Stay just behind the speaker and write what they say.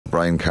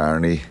Brian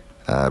Carney,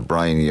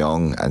 Brian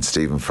Young and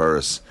Stephen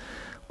Ferris.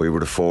 We were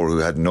the four who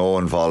had no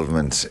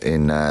involvement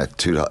in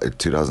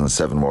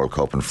 2007 World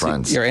Cup in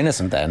France. So you're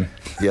innocent then.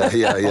 Yeah.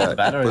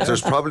 Better, but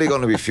there's probably going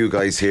to be a few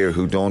guys here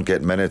who don't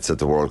get minutes at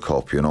the World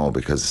Cup,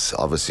 because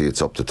obviously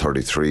it's up to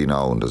 33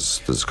 now and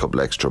there's a couple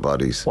extra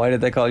bodies. Why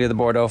did they call you the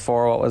Bordeaux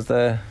Four? What was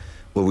the...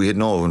 Well, we had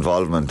no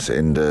involvement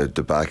in the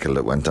debacle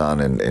that went on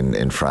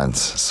in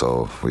France,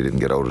 so we didn't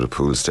get out of the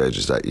pool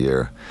stages that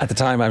year. At the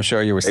time, I'm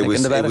sure you were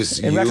sticking about it.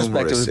 In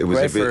retrospect,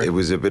 it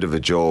was a bit of a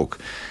joke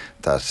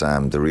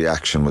that the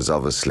reaction was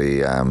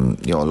obviously, a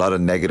lot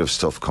of negative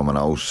stuff coming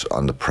out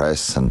on the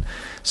press, and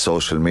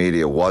social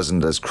media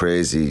wasn't as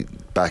crazy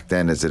back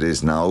then as it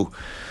is now.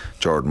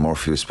 Jordan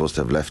Murphy was supposed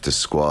to have left the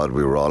squad.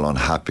 We were all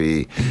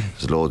unhappy.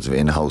 There's loads of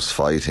in-house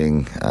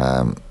fighting.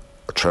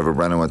 Trevor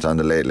Brennan went on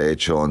the Late Late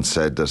Show and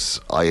said that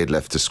I had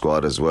left the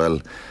squad as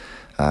well.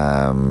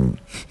 And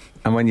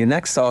when you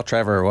next saw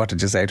Trevor, what did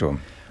you say to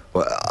him?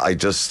 Well, I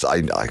just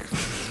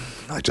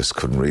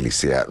couldn't really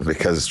see it,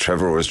 because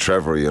Trevor was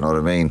Trevor, you know what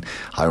I mean?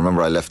 I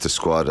remember I left the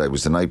squad. It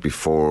was the night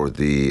before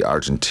the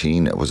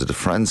Argentina, was it the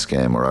France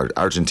game or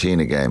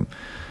Argentina game?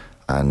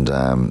 And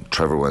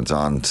Trevor went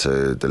on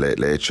to the Late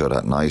Late Show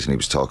that night, and he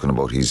was talking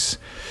about his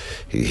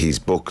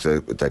book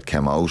that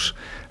came out.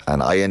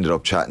 And I ended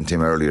up chatting to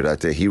him earlier that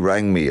day. He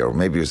rang me, or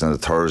maybe it was on a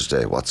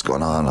Thursday, what's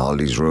going on, all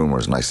these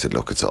rumours. And I said,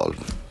 look, it's all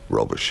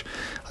rubbish.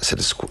 I said,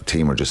 the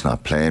team are just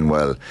not playing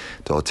well.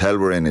 The hotel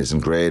we're in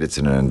isn't great. It's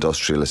in an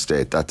industrial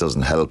estate. That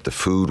doesn't help. The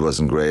food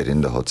wasn't great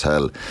in the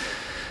hotel.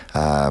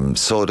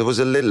 So there was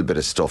a little bit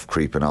of stuff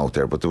creeping out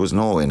there, but there was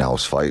no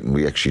in-house fighting.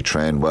 We actually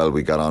trained well.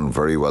 We got on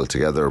very well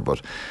together,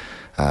 but...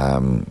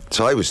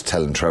 so I was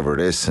telling Trevor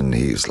this, and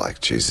he was like,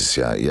 Jesus,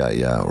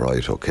 yeah,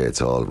 right, okay,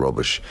 it's all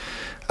rubbish.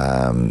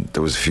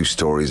 There was a few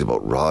stories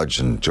about Rog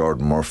and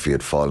Jordan Murphy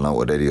had fallen out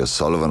with Eddie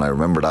O'Sullivan. I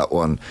remember that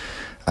one.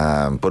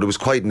 But it was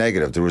quite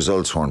negative. The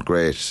results weren't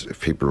great.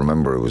 If people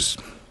remember,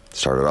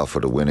 started off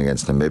with a win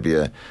against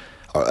Namibia.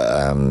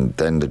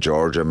 Then the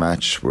Georgia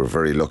match, we were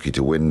very lucky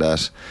to win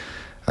that.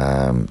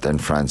 Then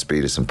France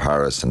beat us in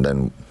Paris, and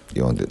then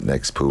the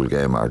next pool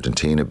game,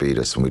 Argentina beat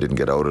us, and we didn't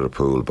get out of the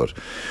pool. But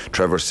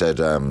Trevor said,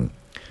 I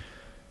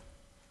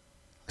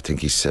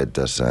think he said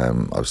that, I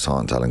was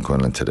talking to Alan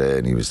Quinlan today,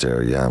 and he was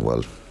there,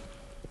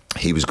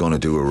 he was going to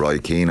do a Roy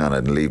Keane on it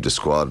and leave the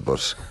squad,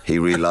 but he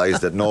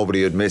realised that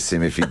nobody would miss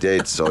him if he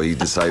did, so he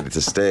decided to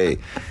stay.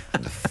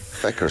 And the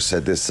fecker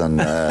said this on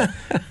the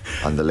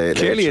Late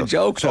Clearly Late a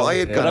joke, so I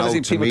had but gone obviously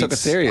out to people meet, took it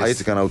serious. I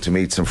had gone out to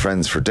meet some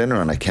friends for dinner,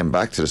 and I came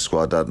back to the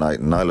squad that night,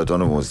 and Niall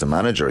O'Donovan was the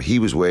manager. He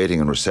was waiting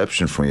in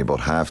reception for me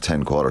about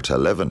 10:30,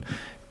 11:15.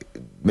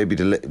 Maybe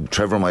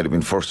Trevor might have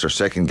been first or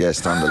second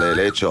guest on the Late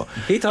Late Show.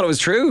 He thought it was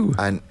true.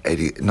 And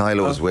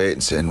Niall was waiting,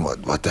 saying,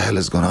 what the hell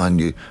is going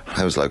on?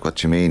 I was like, what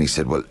do you mean? He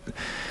said, well,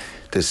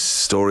 there's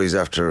stories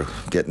after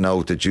getting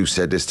out that you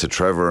said this to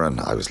Trevor. And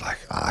I was like,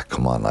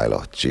 come on,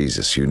 Niall,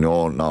 Jesus,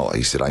 no.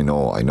 He said, I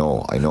know,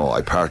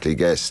 I partly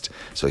guessed.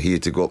 So he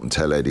had to go up and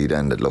tell Eddie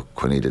then that, look,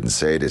 Quinny didn't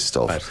say this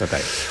stuff. Right,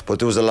 okay. But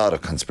there was a lot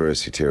of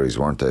conspiracy theories,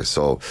 weren't there?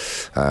 So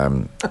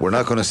we're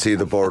not going to see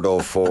the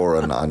Bordeaux Four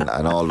and all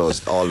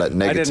that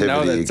negativity I didn't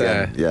know that,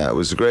 again. Yeah, it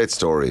was a great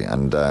story.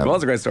 And it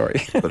was a great story.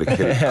 could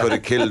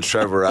have killed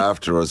Trevor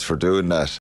after us for doing that.